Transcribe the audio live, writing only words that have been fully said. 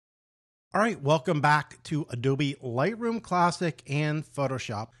All right, welcome back to Adobe Lightroom Classic and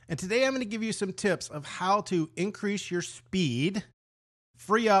Photoshop. And today I'm going to give you some tips of how to increase your speed,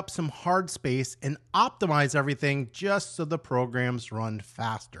 free up some hard space, and optimize everything just so the programs run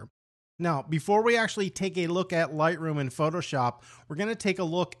faster. Now, before we actually take a look at Lightroom and Photoshop, we're going to take a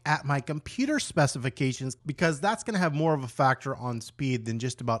look at my computer specifications because that's going to have more of a factor on speed than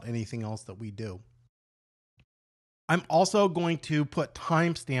just about anything else that we do. I'm also going to put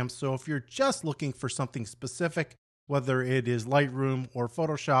timestamps, so if you're just looking for something specific, whether it is Lightroom or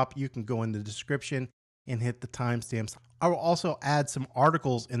Photoshop, you can go in the description and hit the timestamps. I will also add some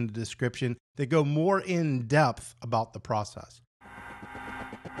articles in the description that go more in depth about the process.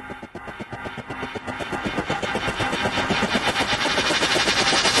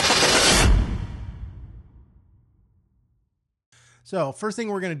 So first thing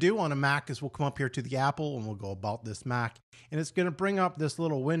we're going to do on a Mac is we'll come up here to the Apple and we'll go about this Mac. And it's going to bring up this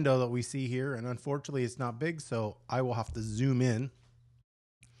little window that we see here. And unfortunately, it's not big, so I will have to zoom in.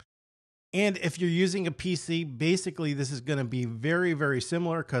 And if you're using a PC, basically this is going to be very, very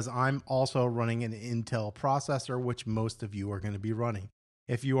similar because I'm also running an Intel processor, which most of you are going to be running.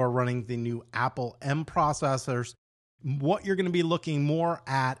 If you are running the new Apple M processors, what you're going to be looking more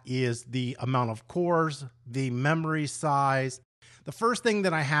at is the amount of cores, the memory size. The first thing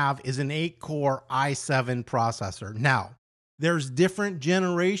that I have is an 8-core i7 processor. Now, there's different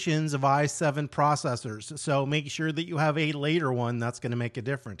generations of i7 processors, so make sure that you have a later one. That's going to make a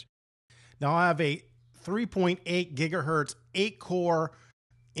difference. Now, I have a 3.8 gigahertz, 8-core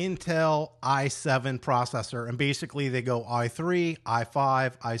Intel i7 processor, and basically they go i3,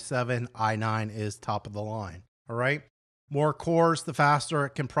 i5, i7, i9 is top of the line, all right? More cores, the faster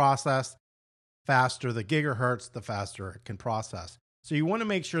it can process. Faster the gigahertz, the faster it can process. So you want to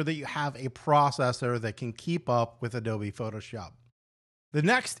make sure that you have a processor that can keep up with Adobe Photoshop. The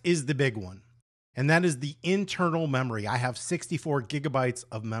next is the big one, and that is the internal memory. I have 64 gigabytes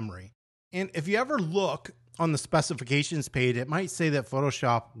of memory. And if you ever look on the specifications page, it might say that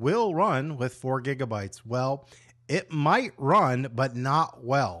Photoshop will run with 4 gigabytes. Well, it might run, but not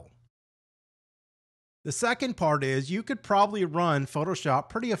well. The second part is you could probably run Photoshop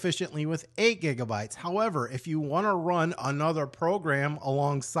pretty efficiently with 8 gigabytes. However, if you want to run another program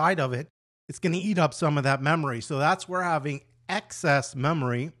alongside of it, it's going to eat up some of that memory. So that's where having excess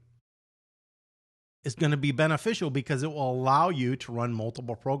memory is going to be beneficial because it will allow you to run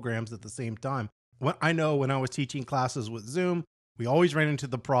multiple programs at the same time. I know when I was teaching classes with Zoom, we always ran into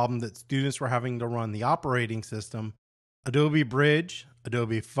the problem that students were having to run the operating system, Adobe Bridge,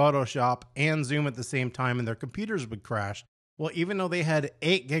 Adobe Photoshop, and Zoom at the same time, and their computers would crash. Well, even though they had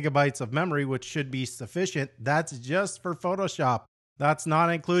 8 gigabytes of memory, which should be sufficient, that's just for Photoshop. That's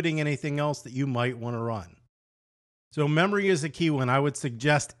not including anything else that you might want to run. So memory is a key one. I would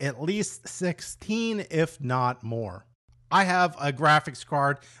suggest at least 16, if not more. I have a graphics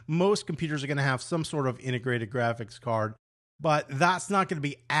card. Most computers are going to have some sort of integrated graphics card, but that's not going to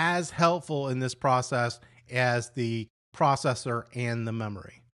be as helpful in this process as the processor and the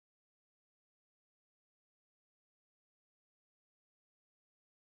memory.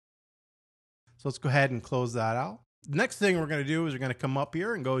 So let's go ahead and close that out. The next thing we're going to do is we're going to come up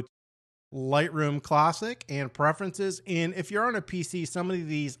here and go to Lightroom Classic and Preferences. And if you're on a PC, some of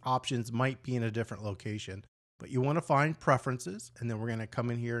these options might be in a different location, but you want to find Preferences, and then we're going to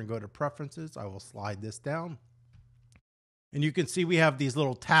come in here and go to Preferences. I will slide this down. And you can see we have these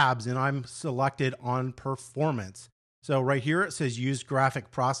little tabs, and I'm selected on Performance. So right here it says Use Graphic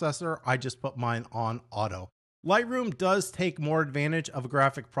Processor. I just put mine on Auto. Lightroom does take more advantage of a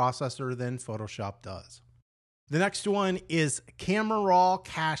graphic processor than Photoshop does. The next one is Camera Raw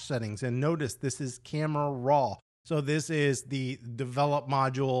Cache Settings. And notice this is Camera Raw. So this is the develop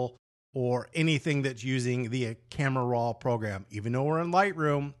module or anything that's using the Camera Raw program. Even though we're in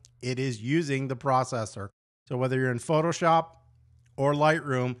Lightroom, it is using the processor. So whether you're in Photoshop or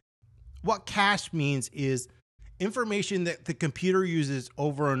Lightroom, what cache means is information that the computer uses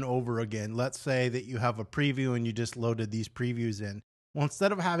over and over again. Let's say that you have a preview and you just loaded these previews in. Well,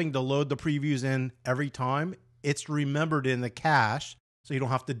 instead of having to load the previews in every time, it's remembered in the cache, so you don't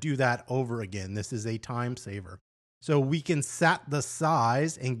have to do that over again. This is a time saver. So we can set the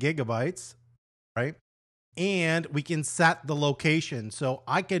size in gigabytes, right? And we can set the location. So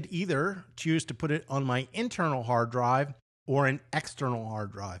I could either choose to put it on my internal hard drive or an external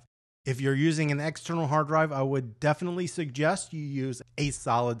hard drive. If you're using an external hard drive, I would definitely suggest you use a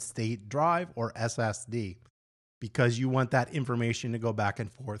solid state drive or SSD because you want that information to go back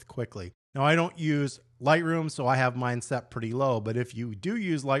and forth quickly. Now, I don't use Lightroom, so I have mine set pretty low, but if you do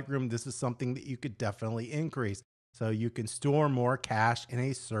use Lightroom, this is something that you could definitely increase. So you can store more cache in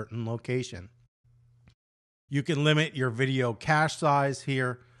a certain location. You can limit your video cache size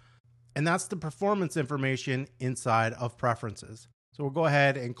here. And that's the performance information inside of preferences. So we'll go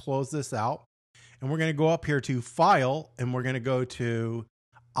ahead and close this out. And we're going to go up here to File, and we're going to go to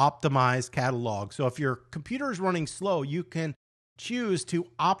Optimize Catalog. So if your computer is running slow, you can choose to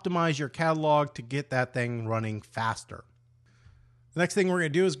optimize your catalog to get that thing running faster. The next thing we're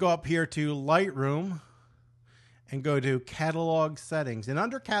going to do is go up here to Lightroom and go to Catalog Settings. And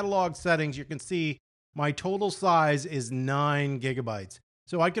under Catalog Settings, you can see my total size is 9 gigabytes.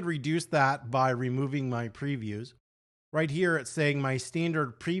 So I could reduce that by removing my previews. Right here, it's saying my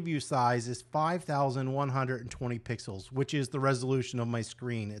standard preview size is 5,120 pixels, which is the resolution of my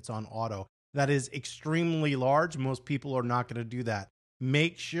screen. It's on auto. That is extremely large. Most people are not going to do that.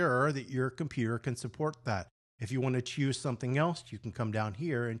 Make sure that your computer can support that. If you want to choose something else, you can come down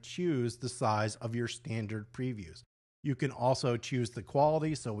here and choose the size of your standard previews. You can also choose the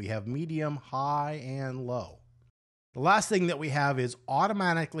quality. So we have medium, high, and low. The last thing that we have is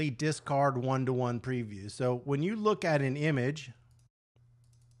automatically discard one-to-one previews. So when you look at an image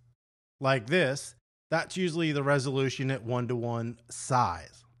like this, that's usually the resolution at one-to-one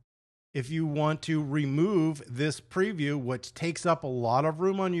size. If you want to remove this preview, which takes up a lot of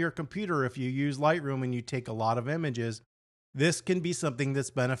room on your computer if you use Lightroom and you take a lot of images, this can be something that's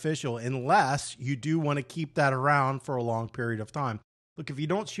beneficial unless you do want to keep that around for a long period of time. Look, if you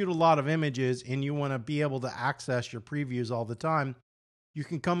don't shoot a lot of images and you want to be able to access your previews all the time, you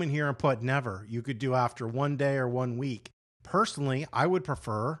can come in here and put never. You could do after 1 day or 1 week. Personally, I would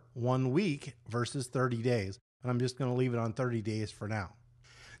prefer 1 week versus 30 days. And I'm just going to leave it on 30 days for now.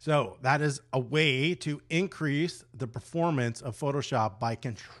 So that is a way to increase the performance of Photoshop by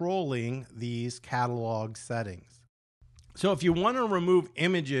controlling these catalog settings. So if you want to remove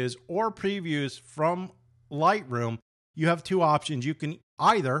images or previews from Lightroom, you have two options. You can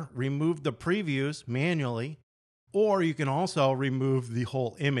either remove the previews manually, or you can also remove the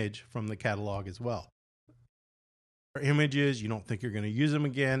whole image from the catalog as well. For images, you don't think you're going to use them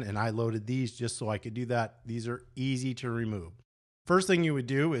again, and I loaded these just so I could do that. These are easy to remove. First thing you would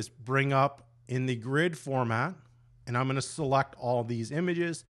do is bring up in the grid format, and I'm going to select all these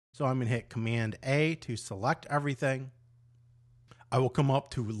images. So I'm going to hit Command A to select everything. I will come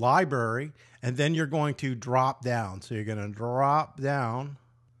up to Library, and then you're going to drop down. So you're going to drop down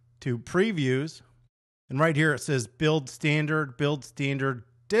to Previews, and right here it says Build Standard,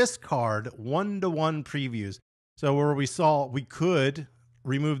 Discard One-to-One Previews. So where we saw we could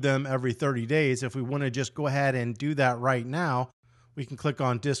remove them every 30 days, if we want to just go ahead and do that right now, we can click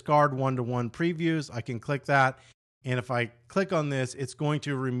on Discard One-to-One Previews. I can click that. And if I click on this, it's going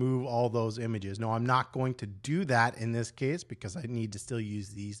to remove all those images. No, I'm not going to do that in this case because I need to still use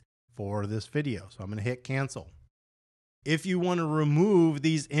these for this video. So I'm going to hit cancel. If you want to remove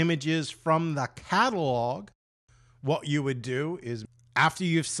these images from the catalog, what you would do is after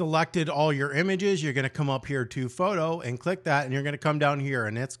you've selected all your images, you're going to come up here to Photo and click that, and you're going to come down here,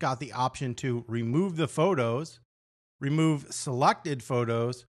 and it's got the option to remove the photos, remove selected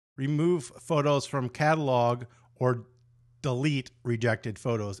photos, remove photos from catalog, or delete rejected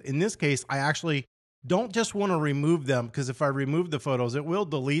photos. In this case, I actually don't just want to remove them because if I remove the photos, it will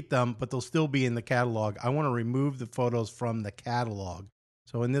delete them, but they'll still be in the catalog. I want to remove the photos from the catalog.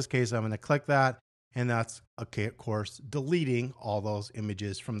 So in this case, I'm going to click that, and that's, okay, of course, deleting all those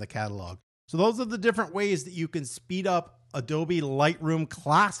images from the catalog. So those are the different ways that you can speed up Adobe Lightroom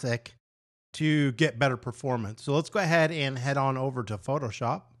Classic to get better performance. So let's go ahead and head on over to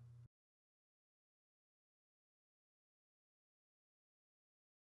Photoshop.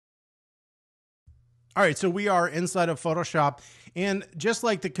 All right, so we are inside of Photoshop, and just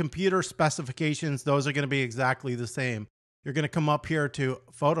like the computer specifications, those are going to be exactly the same. You're going to come up here to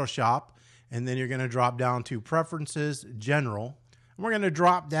Photoshop, and then you're going to drop down to Preferences, General, and we're going to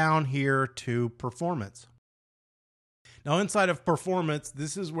drop down here to Performance. Now, inside of Performance,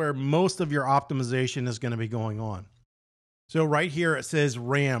 this is where most of your optimization is going to be going on. So right here, it says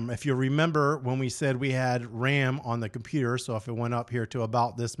RAM. If you remember when we said we had RAM on the computer, so if it went up here to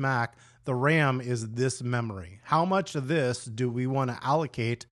About This Mac, the RAM is this memory. How much of this do we want to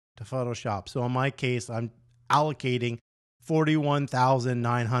allocate to Photoshop? So in my case, I'm allocating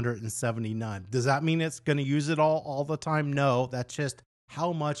 41,979. Does that mean it's going to use it all the time? No, that's just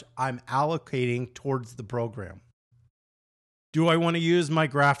how much I'm allocating towards the program. Do I want to use my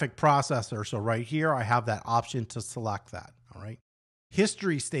graphic processor? So right here, I have that option to select that. All right.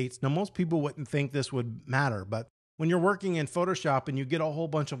 History states, now most people wouldn't think this would matter, but when you're working in Photoshop and you get a whole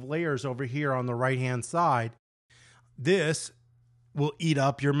bunch of layers over here on the right-hand side, this will eat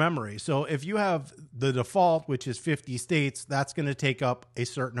up your memory. So if you have the default, which is 50 states, that's going to take up a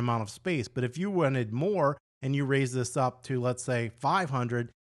certain amount of space. But if you wanted more and you raise this up to, let's say,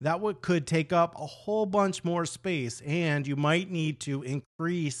 500, that could take up a whole bunch more space, and you might need to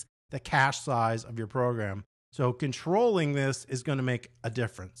increase the cache size of your program. So controlling this is going to make a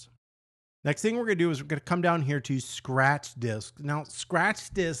difference. Next thing we're going to do is we're going to come down here to Scratch Disk. Now,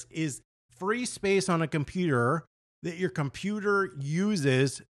 Scratch Disk is free space on a computer that your computer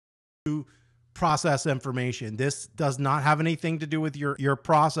uses to process information. This does not have anything to do with your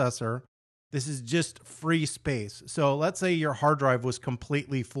processor. This is just free space. So let's say your hard drive was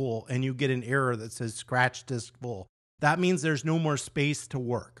completely full and you get an error that says Scratch Disk full. That means there's no more space to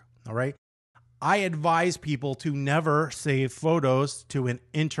work. All right. I advise people to never save photos to an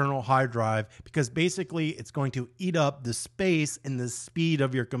internal hard drive because basically it's going to eat up the space and the speed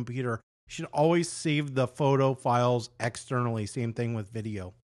of your computer. You should always save the photo files externally. Same thing with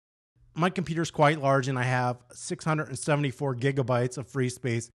video. My computer is quite large and I have 674 gigabytes of free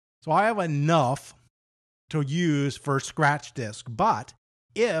space. So I have enough to use for Scratch Disk. But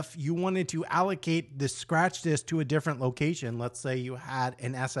if you wanted to allocate the Scratch Disk to a different location, let's say you had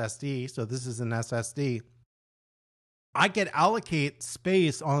an SSD, so this is an SSD, I could allocate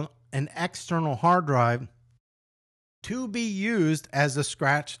space on an external hard drive to be used as a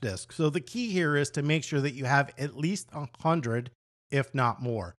Scratch Disk. So the key here is to make sure that you have at least 100, if not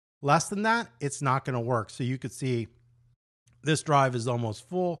more. Less than that, it's not going to work. So you could see this drive is almost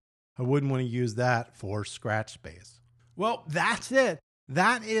full. I wouldn't want to use that for scratch space. Well, that's it.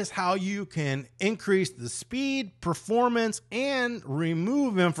 That is how you can increase the speed, performance, and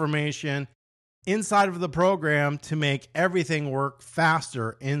remove information inside of the program to make everything work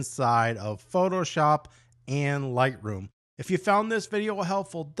faster inside of Photoshop and Lightroom. If you found this video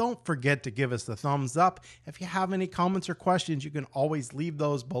helpful, don't forget to give us a thumbs up. If you have any comments or questions, you can always leave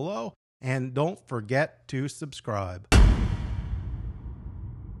those below. And don't forget to subscribe.